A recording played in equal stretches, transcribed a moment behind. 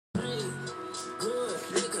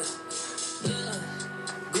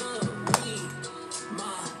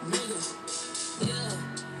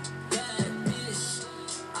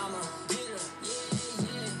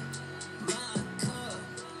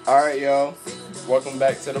Hey yo, welcome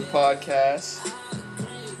back to the podcast.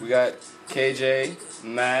 We got KJ,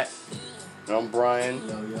 Matt, and I'm Brian.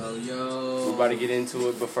 Yo. We're about to get into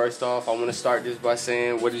it, but first off, I want to start this by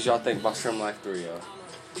saying, what did y'all think about Shrimp Life 3, yo?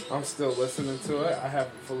 I'm still listening to it. I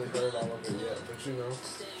haven't fully heard all of it yet, but you know,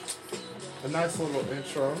 a nice little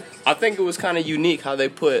intro. I think it was kind of unique how they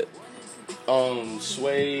put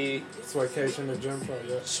Swaycation and Jim Pro,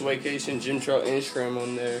 yeah. Swaycation, Jim Trout, and Scram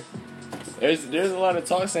on there. There's a lot of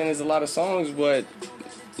talk saying there's a lot of songs, but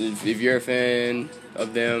if you're a fan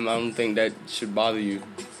of them, I don't think that should bother you.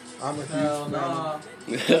 I'm a huge Hell fan. nah.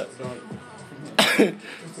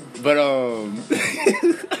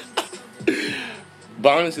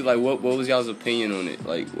 But honestly, like, what was y'all's opinion on it?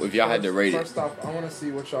 Like, if y'all had to rate it. First off, I want to see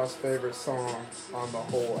what y'all's favorite song on the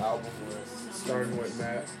whole album was, starting with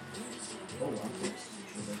Matt.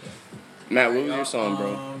 Matt, what was your song,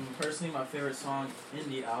 bro? Personally, my favorite song in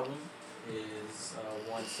the album is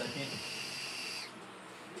 1 Second.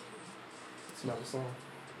 It's not a song.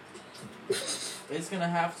 It's gonna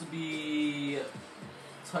have to be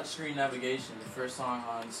Touchscreen Navigation, the first song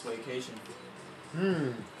on Swaycation.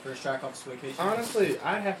 First track off Swaycation. Honestly,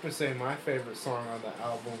 I have to say my favorite song on the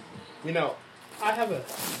album. You know, I have a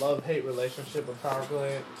love-hate relationship with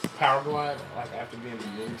Powerglide, like after being in the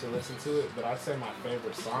mood to listen to it, but I'd say my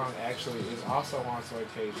favorite song actually is also on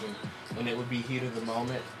Swaycation, and it would be Heat of the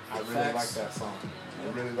Moment. I really Facts. like that song. I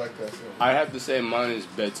really like that song. I have to say mine is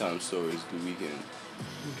Bedtime Stories, The Weeknd.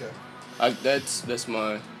 Okay. That's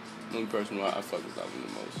my one person why I fuck with that one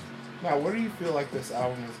the most. Now, where do you feel like this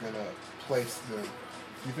album is going to place them?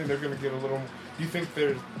 Do you think they're going to get a little... Do you think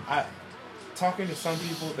there's... Talking to some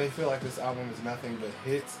people, they feel like this album is nothing but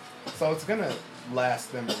hits. So it's going to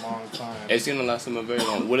last them a long time. It's going to last them a very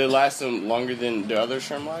long... Would it last them longer than the other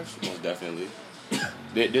Shrimp Lives? Most definitely.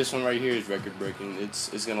 This one right here is record-breaking.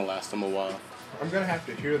 It's going to last them a while. I'm going to have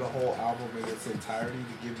to hear the whole album in its entirety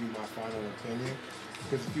to give you my final opinion.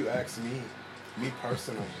 Because if you ask me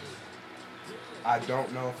personally, I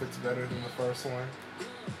don't know if it's better than the first one.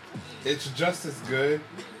 It's just as good,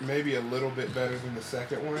 maybe a little bit better than the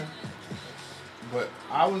second one. But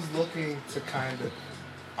I was looking to kind of...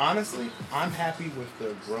 Honestly, I'm happy with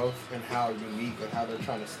their growth and how unique and how they're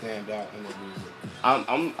trying to stand out in the music.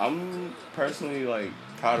 I'm personally, like,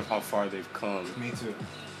 proud of how far they've come. Me too.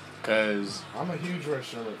 Because... I'm a huge Red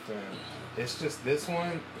Sherlock fan. It's just this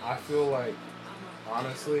one, I feel like,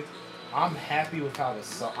 honestly, I'm happy with how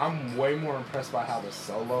I'm way more impressed by how the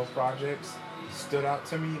solo projects stood out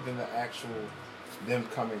to me than the actual them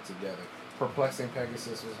coming together. Perplexing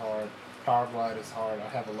Pegasus was hard. Powerglide is hard. I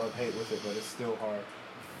have a love-hate with it, but it's still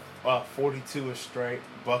hard. 42 is straight.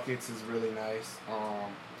 Buckets is really nice.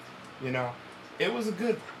 You know, it was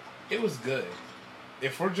good.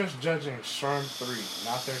 If we're just judging Sherm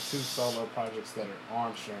 3, not their 2 solo projects that are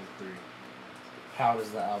on Sherm 3, how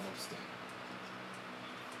does the album stand?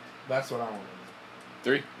 That's what I want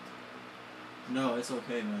to know. 3? No, it's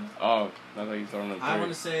okay, man. Oh, I thought you throwing up 3. I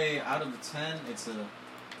want to say, out of the 10, it's a...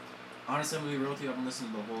 Honestly, I'm going to be real with you. I've been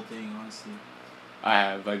listening to the whole thing, honestly. I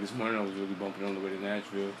have. Like, this morning I was really bumping on the way to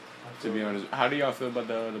Nashville, to be honest. How do y'all feel about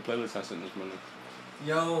the playlist I sent this morning?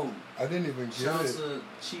 Yo, I didn't even get shout out it. to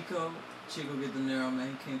Chico. Chico Get the Nero,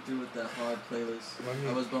 man. He came through with that hard playlist.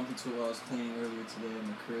 I was bumping to it while I was cleaning earlier today in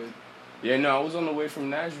the crib. Yeah, no, I was on the way from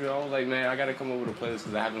Nashville. I was like, man, I got to come up with a playlist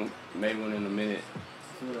because I haven't made one in a minute.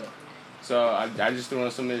 I feel that. So I just threw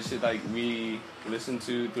on some of the shit like we listened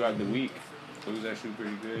to throughout the week. It was actually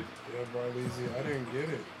pretty good. Yeah, bro, Leezy, I didn't get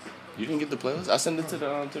it. You didn't get the playlist? I sent it to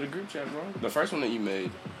the group chat, bro. The first one that you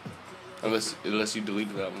made. Unless you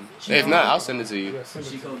deleted that one. If not, I'll send it to you. Yeah, send it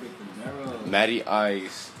to Chico me. Get the Nero. Matty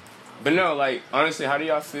Ice. But no, like, honestly, how do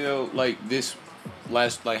y'all feel, like,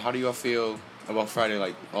 how do y'all feel about Friday,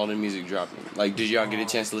 like, all the music dropping? Like, did y'all get a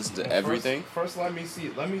chance to listen to everything? First, let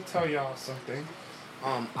me tell y'all something.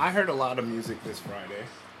 I heard a lot of music this Friday.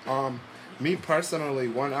 Me personally,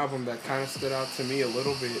 one album that kind of stood out to me a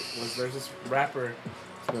little bit was there's this rapper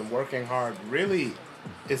who's been working hard. Really,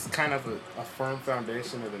 it's kind of a firm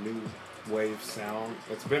foundation of the new wave sound.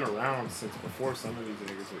 It's been around since before some of these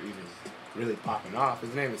niggas were even really popping off.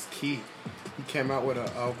 His name is Key. He came out with an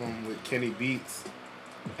album with Kenny Beats,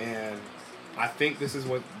 and I think this is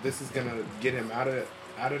gonna get him out of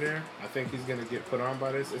there. I think he's gonna get put on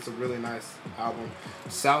by this. It's a really nice album.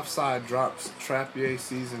 Southside drops Trappier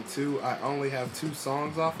Season 2. I only have 2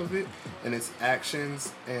 songs off of it, and it's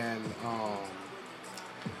Actions and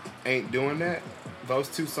Ain't Doing That. Those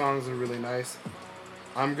 2 songs are really nice.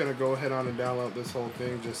 I'm gonna go ahead on and download this whole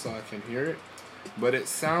thing just so I can hear it. But it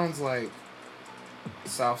sounds like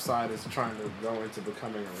Southside is trying to go into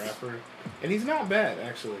becoming a rapper, and he's not bad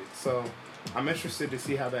actually. So I'm interested to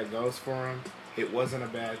see how that goes for him. It wasn't a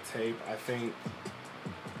bad tape. I think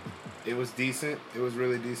it was decent. It was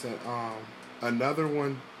really decent. Another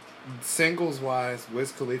one, singles wise,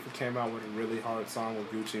 Wiz Khalifa came out with a really hard song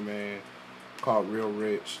with Gucci Mane called Real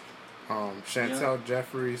Rich. Chantel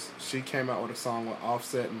Jeffries, she came out with a song with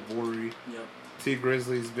Offset and Vori. Yep. T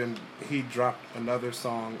Grizzly's he dropped another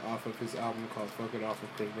song off of his album called Fuck It Off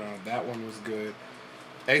with Chris Brown. That one was good.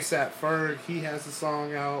 ASAP Ferg, he has a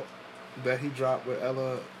song out that he dropped with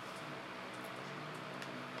Ella.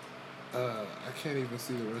 I can't even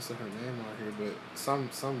see the rest of her name on here, but some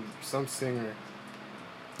singer.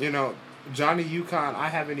 You know, Johnny Yukon, I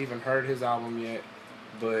haven't even heard his album yet,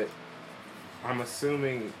 but I'm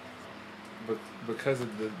assuming because of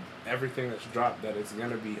everything that's dropped that it's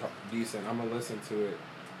gonna be decent. I'm gonna listen to it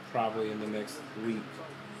probably in the next week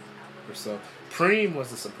or so. Preem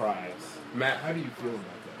was a surprise. Matt, how do you feel about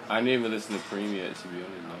that? I didn't even listen to Preem yet, to be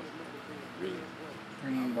honest. No. Really.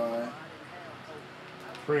 Preem by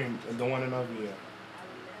Preem, the one in Ovia.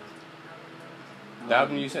 The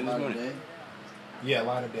album you sent this Light of morning? Day. Yeah,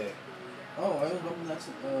 Light of Day. Oh, I was bumping that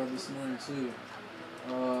this morning too.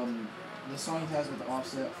 The song he has with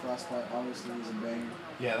Offset, Frostbite, obviously is a banger.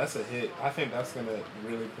 Yeah, that's a hit. I think that's gonna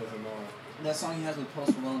really put him on. That song he has with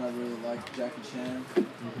Post Malone, I really like. Jackie Chan.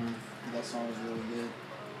 Mm-hmm. That song is really good.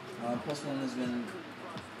 Post Malone has been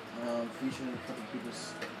featured in a couple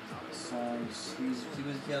people's songs.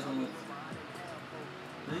 He has one with.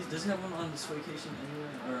 Does he have one on Swaycation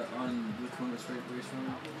anywhere, or on which one was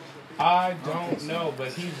Swaycation? I don't know,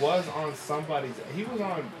 but he was on somebody's. He was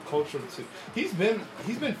on Culture 2. He's been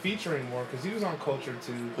featuring more because he was on Culture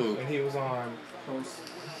 2 and he was on Post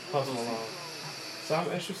Malone. So I'm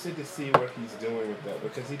interested to see what he's doing with that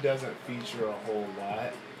because he doesn't feature a whole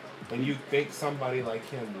lot, and you think somebody like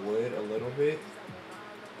him would a little bit,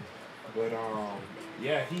 but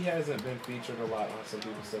yeah, he hasn't been featured a lot on some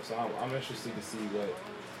people's stuff. So I'm interested to see what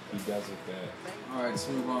he does with that. Alright, let's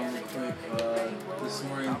move on real quick. This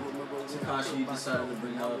morning, Tekashi decided to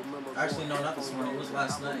bring up. Actually, no, not this morning. It was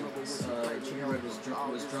last night. Trippie Redd was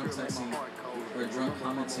drunk texting or drunk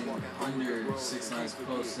commenting under 6ix9ine's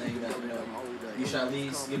post saying that you should at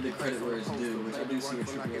least give the credit where it's due, which I do see where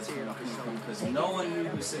Trippie Redd's coming from because no one knew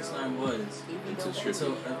who 6ix9ine was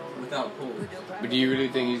until without Pull. But do you really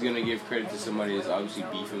think he's gonna give credit to somebody that's obviously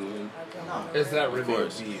beefing with him? No. Is that really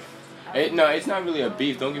course. a beef? No, it's not really a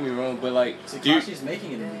beef. Don't get me wrong, but like, Tekashi's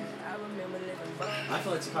making it a beef. I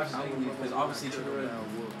feel like Tekashi's making it because obviously Trippie Redd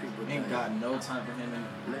ain't got no time for him, and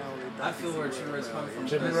I feel where Trippie Redd's coming from.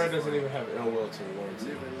 Trippie Redd doesn't even have ill will towards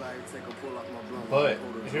him. But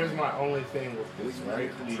here's my only thing with this,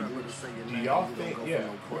 right? Do y'all think? Yeah.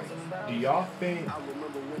 Do y'all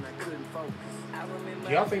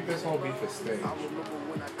think this whole beef is staged?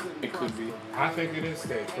 it could be. I think it is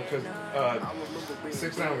staged because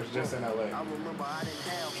 6ix9ine was just in LA.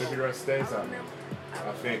 Trippie Redd stays out now.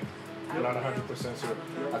 I think. I'm not 100% sure.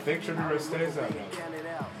 I think Trippie Redd stays out now.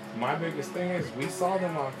 My biggest thing is we saw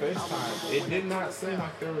them on FaceTime. It did not seem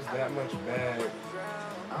like there was that much bad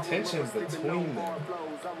tension between them.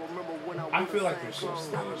 I feel like this shit's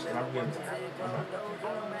staged, and I'm getting tired. I'm not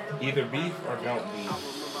gonna do it. Either beef or don't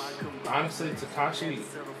beef. Honestly, Tekashi,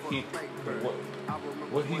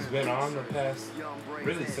 what he's been on the past,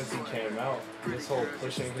 really since he came out, this whole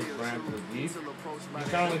pushing his brand through beef, you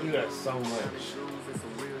can only do that so much.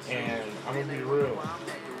 And I'm gonna be real.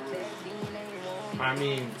 I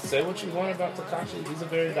mean, say what you want about Tekashi. He's a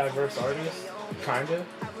very diverse artist, kinda,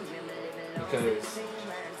 because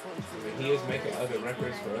he is making other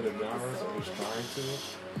records for other genres, or he's trying to.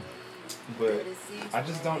 But I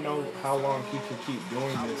just don't know how long he can keep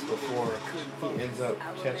doing this before he ends up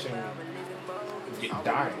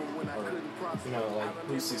dying, or like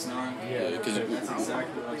Who's 6ix9ine? Yeah, because That's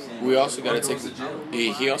exactly what I'm saying. we also gotta Or take. goes to jail.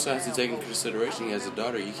 He also has to take into consideration he has a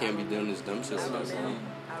daughter. You can't be doing this dumb shit. That's what I'm saying.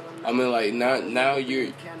 I mean, like now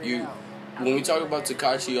you. When we talk about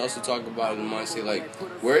Tekashi, you also talk about the mindset. Like,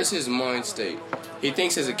 where is his mind state? He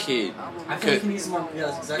thinks as a kid. I feel like he needs more. Yeah,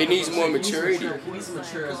 that's exactly He needs what I'm more saying. maturity. He needs to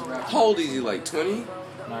mature as a rapper. How old is he? Like 20?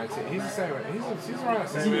 19. He's the same. He's around the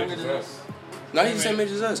Is he same age younger as than us. No, he's the same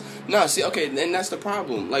age as us. No, see, okay, and that's the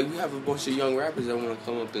problem. Like, we have a bunch of young rappers that want to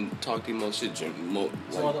come up and talk the most shit. So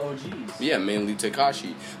all the OGs. Yeah, mainly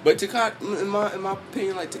Tekashi. But Tekashi, in my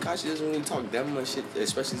opinion, like, Tekashi doesn't really talk that much shit,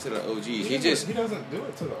 especially to the OGs. He doesn't do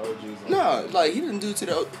it to the OGs. No, like, he didn't do it to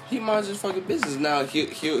the. He minds his fucking business. Now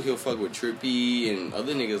he'll fuck with Trippie and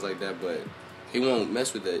other niggas like that, but he won't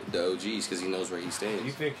mess with the OGs because he knows where he stands.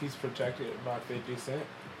 You think he's protected by 50 Cent?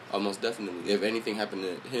 Almost definitely. If anything happened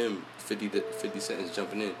to him, 50 Cent is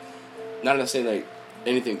jumping in. Not to say like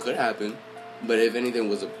anything could happen, But if anything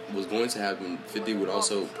was going to happen, 50 would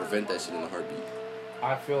also prevent that shit in a heartbeat.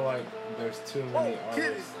 I feel like there's too many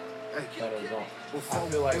artists that are gone. I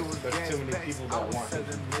feel like there's too many people that want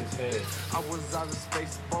his head. I was out of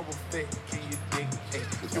space, bubble fit. Can you dig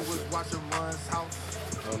it? You was watching Run's house.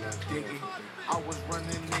 Dig it. I was running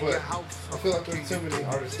in your house. I feel like there's too many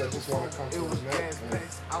artists that just want to come to his neck.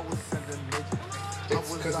 I was sending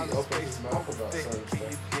It's because he opened his mouth about certain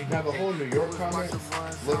stuff. Now the whole New York comments,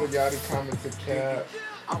 Lil Yachty commented Cap.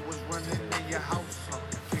 I was running in your house.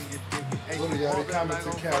 Lil Yachty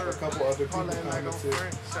commented Cap. A couple other people commented.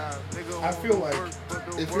 I feel like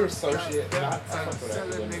if you're associate, not I fuck with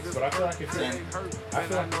academics, but I feel like if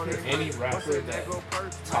you're any rapper that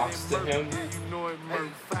talks to him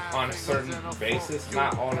on a certain basis,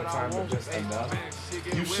 not all the time, but just enough,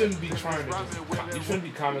 you shouldn't be trying to just, you shouldn't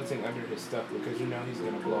be commenting under his stuff because you know he's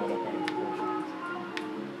gonna blow it up out of proportion.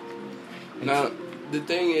 Now, the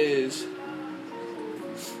thing is,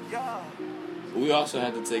 we also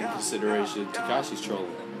have to take into consideration Tekashi's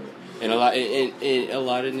trolling. And a lot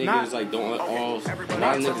of niggas like don't all. A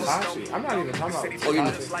lot of niggas. Tekashi. I'm not even talking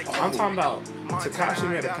about Tekashi. I'm talking about Tekashi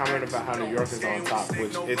made a comment about how New York is on top,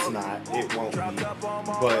 which it's not. It won't be.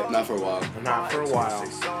 But Not for a while. not for a while.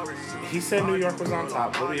 He said New York was on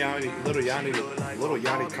top. Little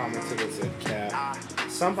Yachty commented and said Cap.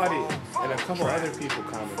 Somebody and a couple other people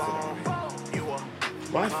commented on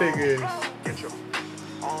it. My figure is,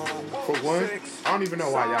 for one, I don't even know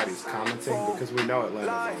why Yachty's commenting because we know Atlanta's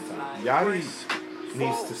on top. Yachty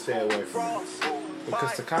needs to stay away from it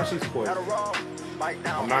because Tekashi's poison.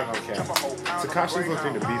 I'm not gonna cap. Tekashi's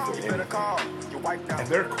looking to beef with anything. And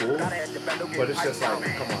they're cool, but it's just like,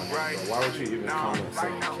 come on, bro. Why would you even comment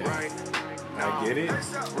saying Cap? I get it,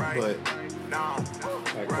 but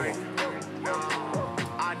like, come on.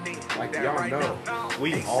 Like, y'all know,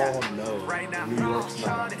 we all know New York's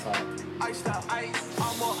not on top.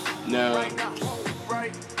 No.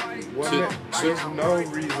 There's no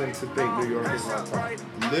reason to think New York is on top.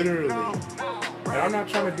 Literally. And I'm not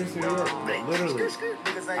trying to diss New York, but literally,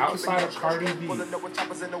 outside of Cardi B and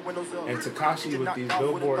Tekashi with these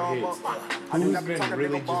Billboard hits, who's been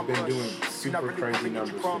really just been doing super crazy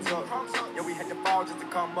numbers for me?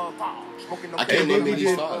 I can't name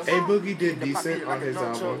these five. A Boogie did decent on his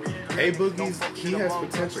album. A Boogie's, he has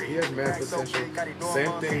potential. He has mad potential.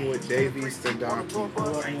 Same thing with Dave East and Don Keith.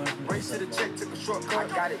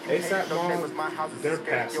 ASAP Mob, they're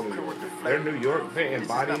past New York. They're New York. They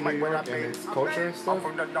embody New York and its culture and stuff.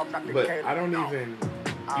 But I don't even,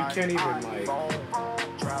 you can't even like,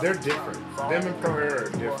 they're different. Them and Pereira are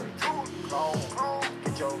different.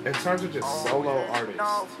 In terms of just solo artists,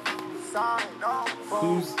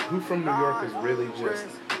 who from New York is really just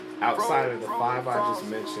outside of the five I just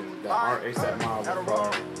mentioned that aren't ASAP Mob or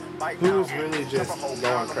Bar, who is really just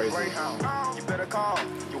going crazy?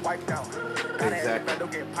 Exactly.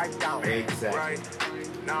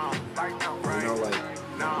 You know,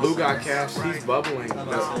 like Lou got cash, he's bubbling.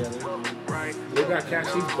 Lou got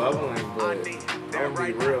cash, he's bubbling, but I'll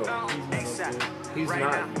be real. He's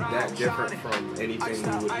not that different from anything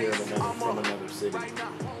you would hear from another city.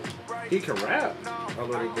 He can rap a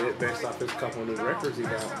little bit based off his couple new records he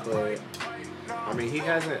got, but I mean, he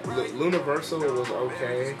hasn't. Luniversal was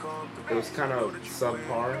okay. It was kind of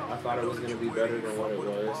subpar. I thought it was going to be better than what it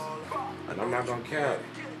was. And I'm not going to cap.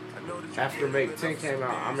 After Make 10 came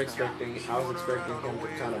out, I was expecting him to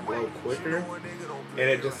kind of blow quicker. And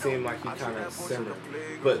it just seemed like he kind of simmered.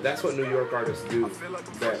 But that's what New York artists do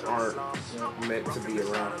that aren't meant to be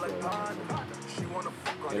around for a long time.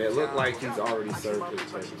 And it looked like he's already served his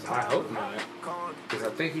purpose. I hope not. Because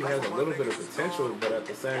I think he has a little bit of potential, but at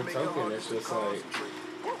the same token, it's just like,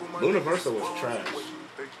 Luniversal was trash.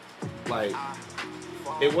 Like,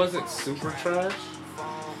 it wasn't super trash,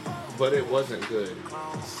 but it wasn't good.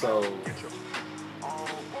 So,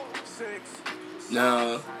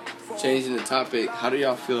 now, changing the topic, how do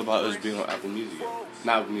y'all feel about us being on Apple Music?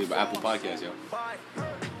 Not Apple Music, but Apple Podcasts, yo.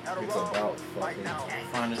 it's about fucking.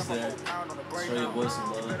 Find us there. Show your voice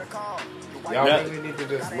and love. Y'all Yeah. really need to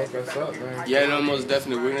just look us up, man. Yeah, no, most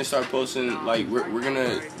definitely. We're gonna start posting, like, we're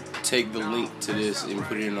gonna take the link to this and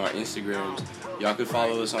put it in our Instagrams. Y'all can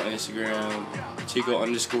follow us on Instagram, Chico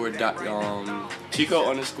underscore got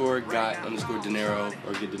dinero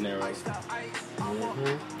or get dinero.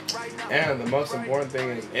 And the most important thing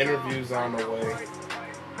is interviews on the way.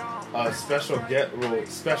 Special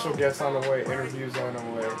guests on the way, interviews on the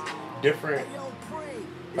way, different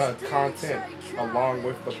content along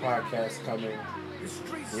with the podcast coming.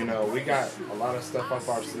 You know, we got a lot of stuff up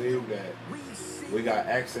our sleeve that we got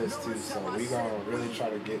access to, so we gonna really try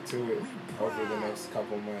to get to it over the next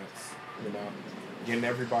couple months. You know. getting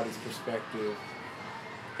everybody's perspective,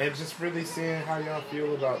 and just really seeing how y'all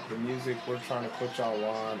feel about the music we're trying to put y'all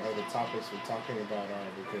on, or the topics we're talking about are,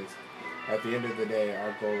 because at the end of the day,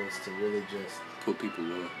 our goal is to really just put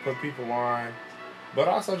people on, but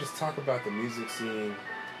also just talk about the music scene.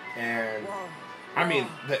 And I mean,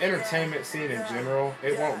 the entertainment scene in general,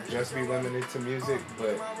 it won't just be limited to music,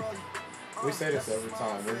 but we say this every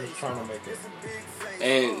time. We're just trying to make it.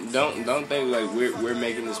 And don't think like we're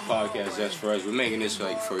making this podcast just for us. We're making this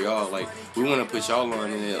like for y'all. Like, we want to put y'all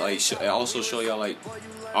on in it. Like, also show y'all like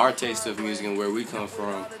our taste of music and where we come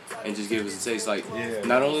from, and just give us a taste. Like,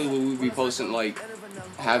 not only will we be posting like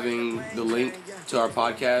having the link to our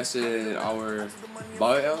podcast in our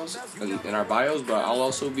bios in our bios, but I'll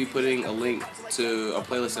also be putting a link to a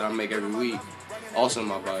playlist that I make every week, also in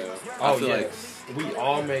my bio. I feel like we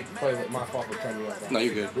all make playlists. My fault for cutting you off. No,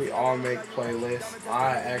 you're good. We all make playlists.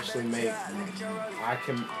 I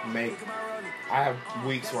have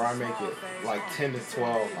weeks where I make it like 10 to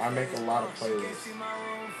 12. I make a lot of playlists.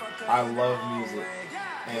 I love music,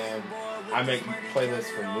 and I make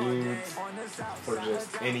playlists for moods, for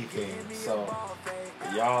just anything. So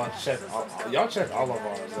y'all check all of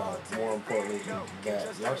ours out. More importantly than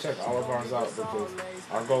that, y'all check all of ours out, because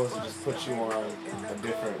our goal is to just put you on a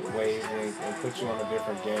different wavelength and put you on a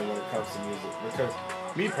different game when it comes to music. Because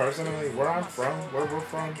me personally, where we're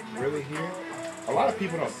from, really here, a lot of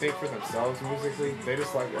people don't think for themselves musically. They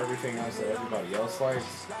just like everything else that everybody else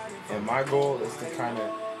likes. And my goal is to kind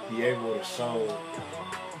of be able to show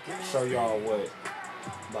y'all what,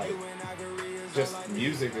 like, just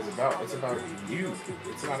music is about. It's about you.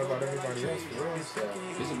 It's not about everybody else, for real. So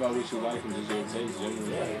it's about what you like and just your taste,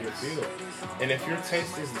 generally. Yeah, your feel. And if your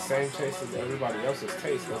taste is the same taste as everybody else's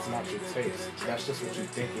taste, that's not your taste. That's just what you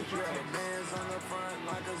think is your taste.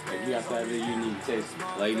 Like, you have to have a unique taste.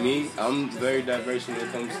 Like me, I'm very diverse when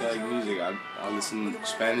it comes to like music. I listen to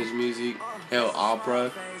Spanish music, hell,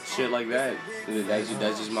 opera, shit like that. That's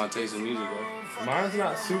just my taste in music, bro. Mine's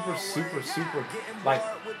not super, like,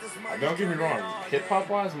 don't get me wrong, hip-hop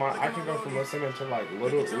wise, I can go from listening to, like,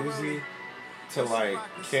 Lil Uzi to, like,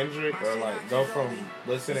 Kendrick, or, like, go from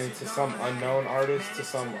listening to some unknown artist to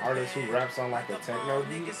some artist who raps on, like, a techno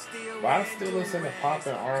beat. But I still listen to pop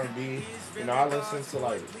and R&B. You know, I listen to,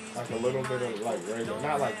 like a little bit of, like, reggae.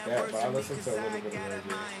 Not like that, but I listen to a little bit of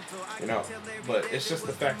reggae. You know, but it's just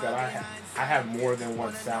the fact that I have more than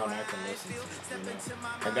one sound I can listen to, you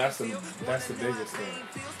know? And that's the biggest thing.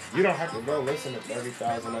 You don't have to go listen to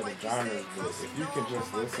 30,000 other genres, but if you can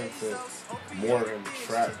just listen to more than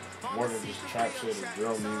just trap shit or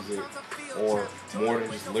drill music, or more than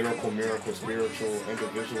just lyrical, miracle, spiritual,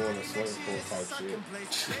 individual, and a swimming pool type shit,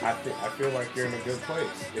 I feel like you're in a good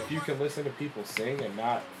place. If you can listen to people sing and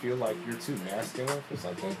not feel like you're too masculine for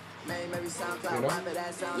something, you know?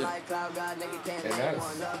 And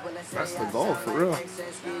that's the goal, for real.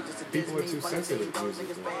 People are too sensitive to music.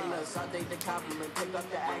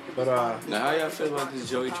 But now, how y'all feel about this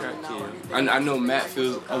Joey Trap kid? I know Matt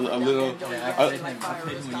feels a little.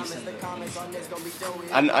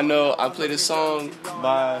 I know I played a song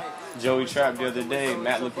by Joey Trap the other day.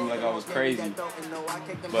 Matt looked at me like I was crazy.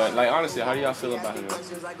 But like, honestly, how do y'all feel about him?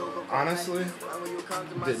 Honestly,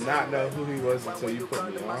 did not know who he was until you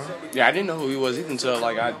put me on. Yeah, I didn't know who he was either until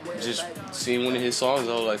like I just seen one of his songs.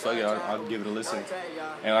 I was like, fuck it, I'll give it a listen.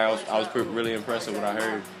 And like, I was really impressed with what I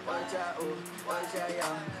heard.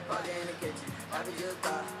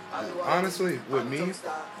 Honestly, with me,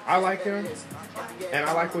 I like him, and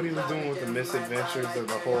I like what he was doing with the misadventures of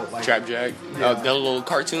the whole, like, Trap Jack. That little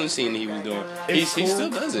cartoon scene he was doing. He still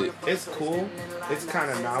does it. It's cool. It's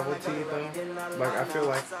kind of novelty though. Like, I feel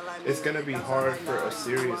like it's gonna be hard for a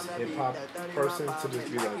serious hip hop person to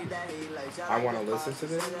just be like, I want to listen to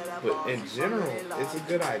this. But in general, it's a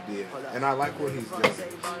good idea, and I like what he's doing.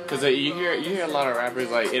 Cause you hear a lot of rappers,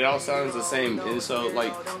 like, it all sounds the same, and so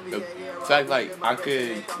like the fact like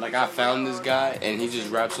I found this guy and he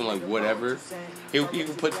just raps on like whatever. He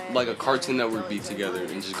can put like a Cartoon Network beat together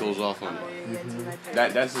and just goes off on it. Mm-hmm.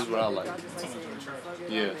 That's just what I like.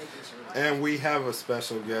 Yeah. And we have a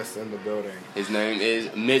special guest in the building. His name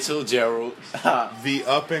is Mitchell Gerald. The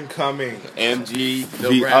up and coming MG,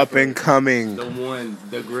 the rapper, up and coming, the one,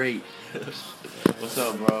 the great. What's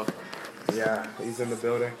up, bro? Yeah, he's in the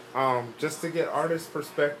building. Just to get artist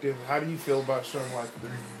perspective, how do you feel about showing like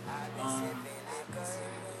this?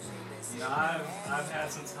 I've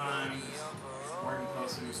had some time working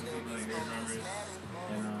closely with some people like their drummers,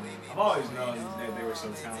 and I've always known that they were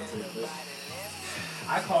so talented. But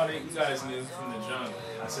I called it, you guys knew from the jump.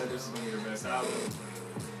 I said this is gonna be their best album.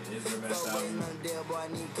 It is their best album.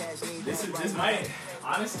 This might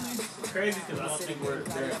Honestly, it's crazy because I don't think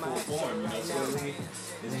they're in full form. You know, Swiftly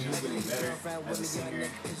is just getting better as a singer, as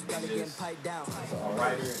a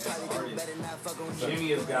writer, as an artist. Jimmy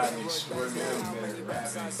has gotten extraordinarily better at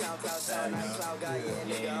rapping.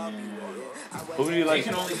 Who do you They like?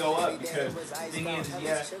 can only go up because the thing is,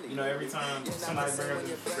 yeah, you know, every time somebody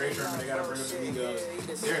brings up the Ray Sherman, they gotta bring up the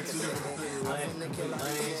Migos. They're in two different complete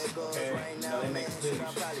lanes. Okay, you know, they make two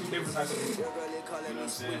different types of music. You know what I'm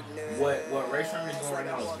saying? What Ray Sherman is doing right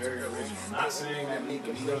now is very original. Not saying that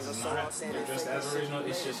the Migos is not. They're just as original.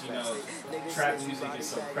 It's just, you know, trap music is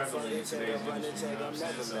so prevalent in today's industry. You know what I'm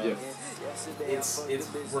saying? So it's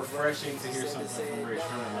refreshing to hear something from Ray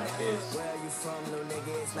Sherman like this.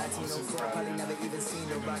 I'm super proud of them.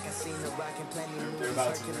 They're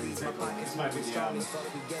about to really take over. This might be the album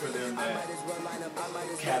for them that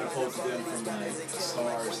catapults them from like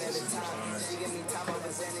stars to superstars.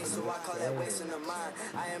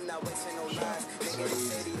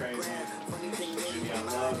 Swayze, crazy. Jimmy, I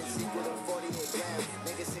love Jimmy.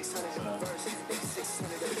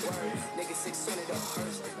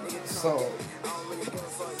 So,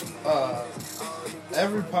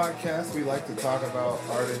 every podcast we like to talk about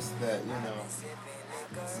artists that, you know,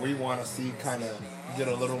 we want to see kind of get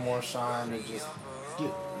a little more shine and just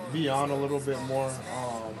be on a little bit more.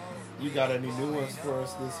 You got any new ones for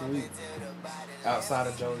us this week outside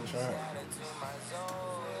of Joey Trap?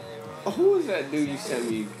 Who was that dude you sent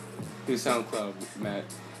me through SoundCloud, Matt?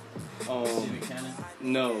 Steven Cannon.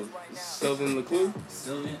 No, Sylvan LeClue?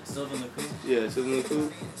 Sylvan LeCoux. Yeah, Sylvan LeClue.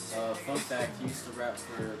 Fun fact, he used to rap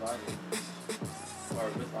for Logic. Or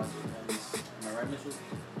with Logic, at least. Am I right, Mitchell?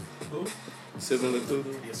 Who? Sylvan LeClue.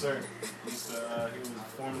 Yes, sir. He was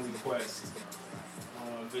formerly Quest,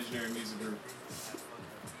 Visionary Music Group.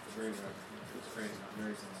 Great rapper. It's crazy.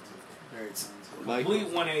 Very talented. Very talented. Like- Complete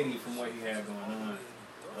 180 from what he had going on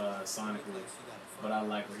sonically, but I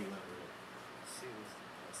like where he went with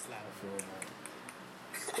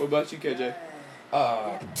What about you, KJ?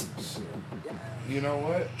 Shit. You know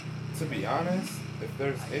what? To be honest, if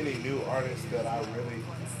there's any new artist that I really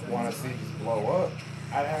want to see just blow up,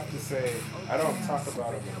 I'd have to say, I don't talk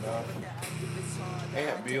about him enough.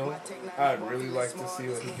 Ant Beal, I'd really like to see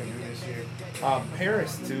what he can do this year.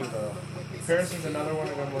 Paris too, though. Paris is another one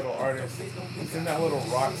of them little artists. He's in that little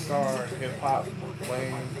rock star, hip hop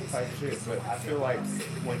lane type shit. But I feel like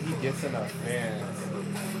when he gets enough fans,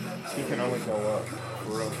 he can only go up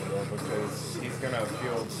for real, because he's gonna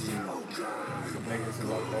appeal to niggas who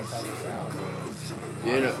like that type of sound.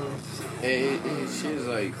 You know, and she's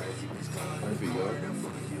like, there we go.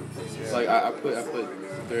 Yeah. Like I put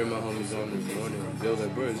 3 of my homies on this morning. They was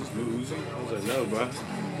like, bro, is this Lil Uzi? I was like, no, bro.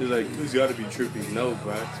 They're like, this gotta be trippy. No,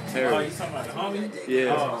 bro. It's it. Oh, Paris. you talking about the homie?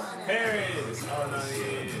 Yeah. Oh, Paris. Oh, no,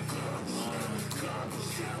 yeah.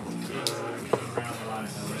 Around a lot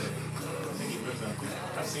in LA. I think he lives out there.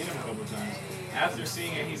 I've seen him a couple times. After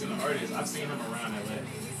seeing it, he's an artist. I've seen him around LA.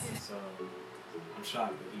 So I'm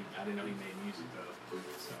shocked that I didn't know he made music though.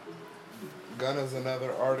 So. Gunna's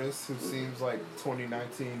another artist who seems like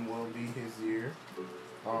 2019 will be his year.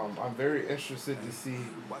 I'm very interested to see.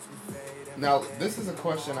 Now, this is a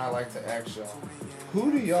question I like to ask y'all.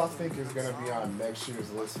 Who do y'all think is going to be on next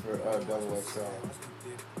year's list for Double XL?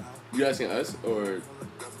 You asking us or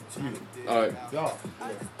You. alright? Y'all.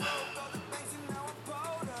 Yeah.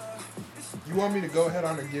 You want me to go ahead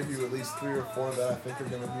on and give you at least 3 or 4 that I think are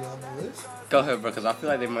going to be on the list? Go ahead, bro, because I feel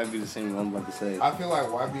like they might be the same one I'm about to say. I feel like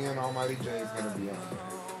YBN Almighty J is going to be on there.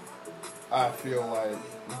 I feel like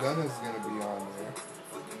Gunna's going to be on there.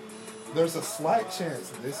 There's a slight chance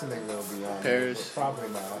this nigga will be on Paris. there, but probably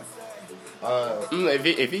not.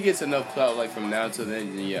 If he gets enough clout like from now to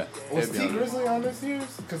then yeah. Was he'll be T on there. Grizzly on this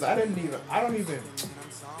year's? Because I don't even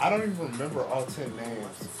remember all 10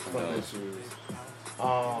 names from No. this year's.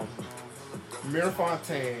 Mir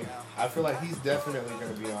Fontaine, I feel like he's definitely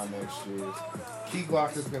going to be on next year's. Key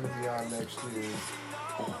Glock is going to be on next year's.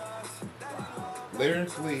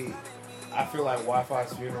 Lyrically, I feel like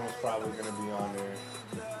Wi-Fi's Funeral is probably going to be on there.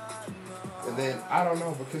 And then, I don't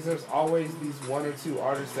know, because there's always these 1 or 2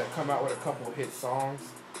 artists that come out with a couple hit songs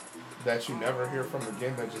that you never hear from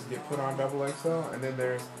again that just get put on Double XL. And then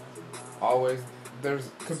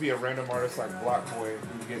could be a random artist like Block Boy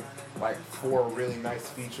who get like 4 really nice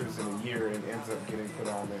features in a year and ends up getting put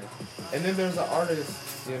on there. And then there's an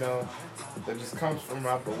artist, you know, that just comes from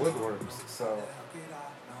out the woodworks. So,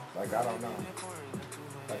 like, I don't know.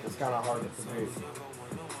 Like, it's kind of hard to predict.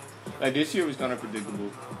 Like this year was kind of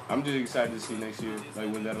predictable. I'm just excited to see next year, like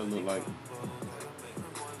what that'll look like.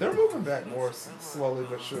 They're moving back more slowly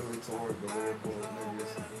but surely toward the lyrical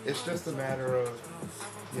niggas. It's just a matter of,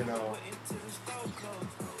 you know,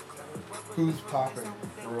 Who's popping?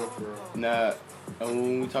 For real. Nah,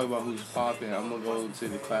 when we talk about who's popping, I'm gonna go to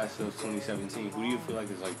the class of 2017. Who do you feel like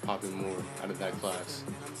is like popping more out of that class?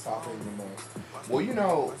 Popping the most. Well, you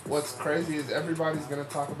know what's crazy is everybody's gonna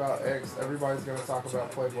talk about X. Everybody's gonna talk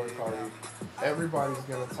about Playboy Cardi. Everybody's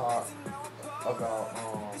gonna talk about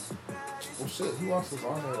well, shit. Who else was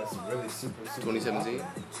on there that's really super 2017.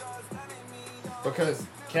 Popping? Because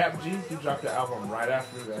Cap G, he dropped the album right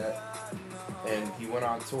after that. And he went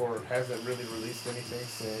on tour, hasn't really released anything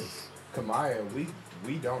since. Kamaya,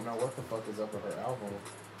 we don't know what the fuck is up with her album.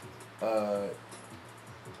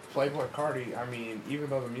 Playboy Cardi, I mean, even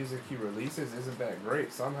though the music he releases isn't that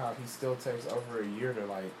great, somehow he still takes over a year to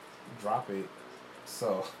like drop it.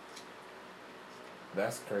 So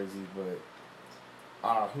that's crazy, but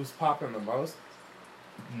who's popping the most?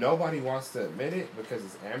 Nobody wants to admit it because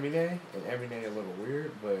it's Eminem, and Eminem a little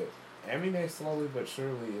weird, but Eminem slowly but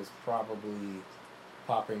surely is probably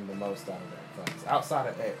popping the most out of that class. Outside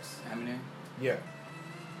of X. Eminem? Yeah.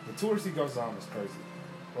 The tours he goes on is crazy.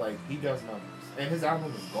 Like, he does numbers. And his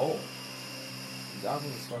album is gold. His album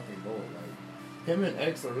is fucking gold. Like, him and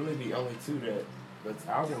X are really the only two that's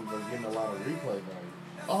albums are getting a lot of replay value.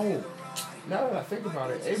 Oh, now that I think about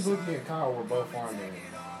it, A Boogie and Kyle were both on there.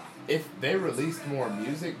 If they released more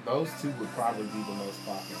music, those two would probably be the most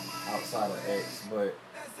popular outside of X. But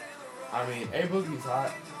I mean, A Boogie's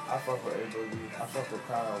hot. I fuck with A Boogie. I fuck with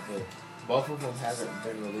Kyle, but both of them haven't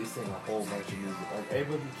been releasing a whole bunch of music. Like, A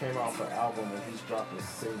Boogie came off an album and he's dropped a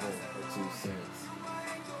single or two since.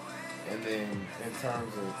 And then in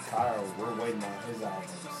terms of Kyle, we're waiting on his album.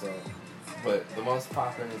 So, but the most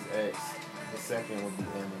poppin' is X. The second would be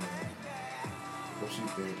Eminem. What you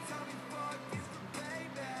think?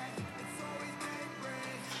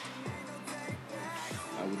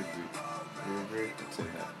 I would agree. You agree? I'd say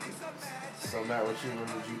that. So Matt, what would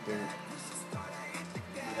you think?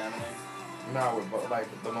 With Eminem? No, with like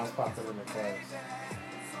the most popular in the class.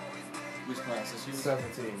 Which class? This year?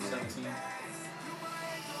 17. Yeah. 17?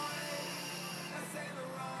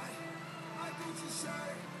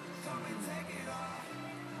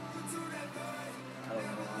 I don't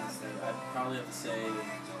know, honestly. I'd probably have to say...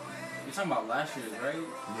 You're talking about last year's, right?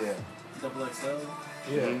 Yeah. Double XL?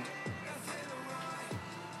 Yeah. Mhm.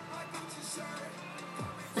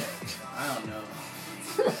 I don't know.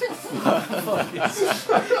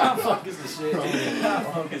 How fuck is the shit? How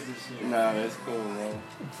fuck is the shit? Nah, that's cool, bro.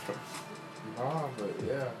 Nah, but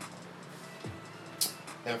yeah.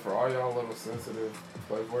 And for all y'all little sensitive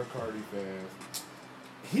Playboy Cardi fans,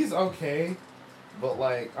 he's okay, but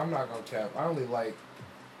like, I'm not gonna cap. I only like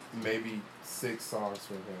maybe 6 songs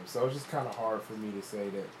from him, so it's just kind of hard for me to say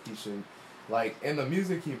that he should. Like, in the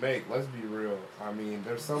music he make, let's be real. I mean,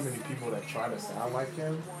 there's so many people that try to sound like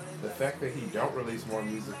him. The fact that he don't release more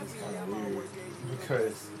music is kind of weird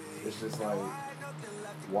because it's just like,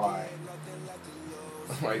 why?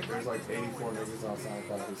 Like, there's like 84 niggas on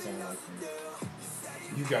SoundCloud who sound like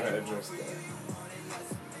him. You gotta address that.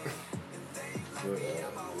 But,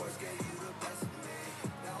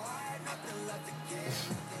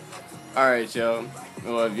 Alright, y'all.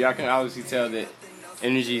 Well, if y'all can obviously tell that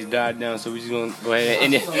energy's died down, so we just gonna go ahead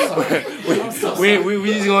and end it. we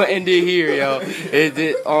just gonna end it here, yo.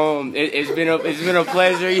 It's been a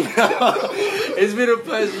pleasure, you know. It's been a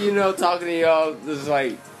pleasure, you know, talking to y'all. Just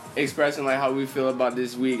like expressing like how we feel about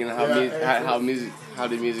this week and how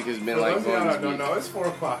the music has been like going this week. No, it's 4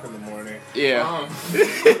 o'clock in the morning. Yeah.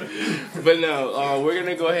 But no, we're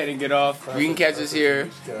gonna go ahead and get off. You can catch us here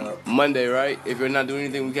Monday, right? If you're not doing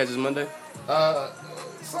anything, we catch us Monday.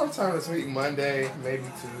 Sometime this week, Monday, maybe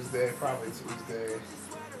Tuesday, probably Tuesday,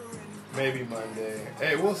 maybe Monday.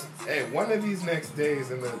 Hey, one of these next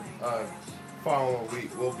days in the following week,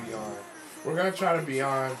 we'll be on. We're gonna try to be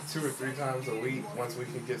on 2 or 3 times a week once we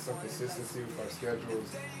can get some consistency with our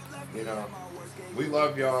schedules. You know, we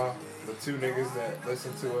love y'all, the 2 niggas that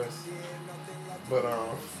listen to us. But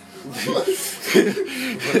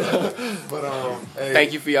hey,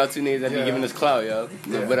 thank you for y'all 2 niggas that be giving us clout, yo.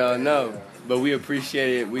 Yeah, But no. Yeah. But we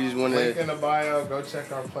appreciate it. We just want Link to. in the bio. Go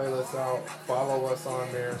check our playlist out. Follow us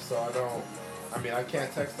on there so I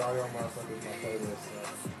can't text all y'all motherfuckers my playlist.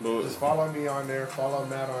 So. Just follow me on there. Follow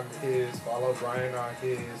Matt on his. Follow Brian on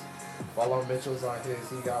his. Follow Mitchell's on his.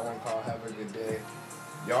 He got one called Have a Good Day.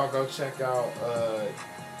 Y'all go check out.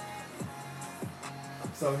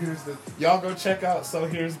 Y'all go check out. So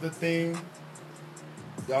Here's the Thing.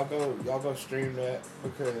 Y'all go stream that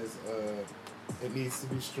because it needs to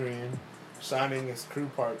be streamed. Shining is Crew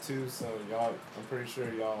Part 2, so y'all, I'm pretty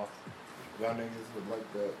sure y'all niggas would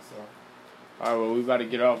like that. So. Alright, well, we about to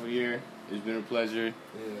get off of here. It's been a pleasure.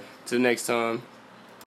 Yeah. Till next time.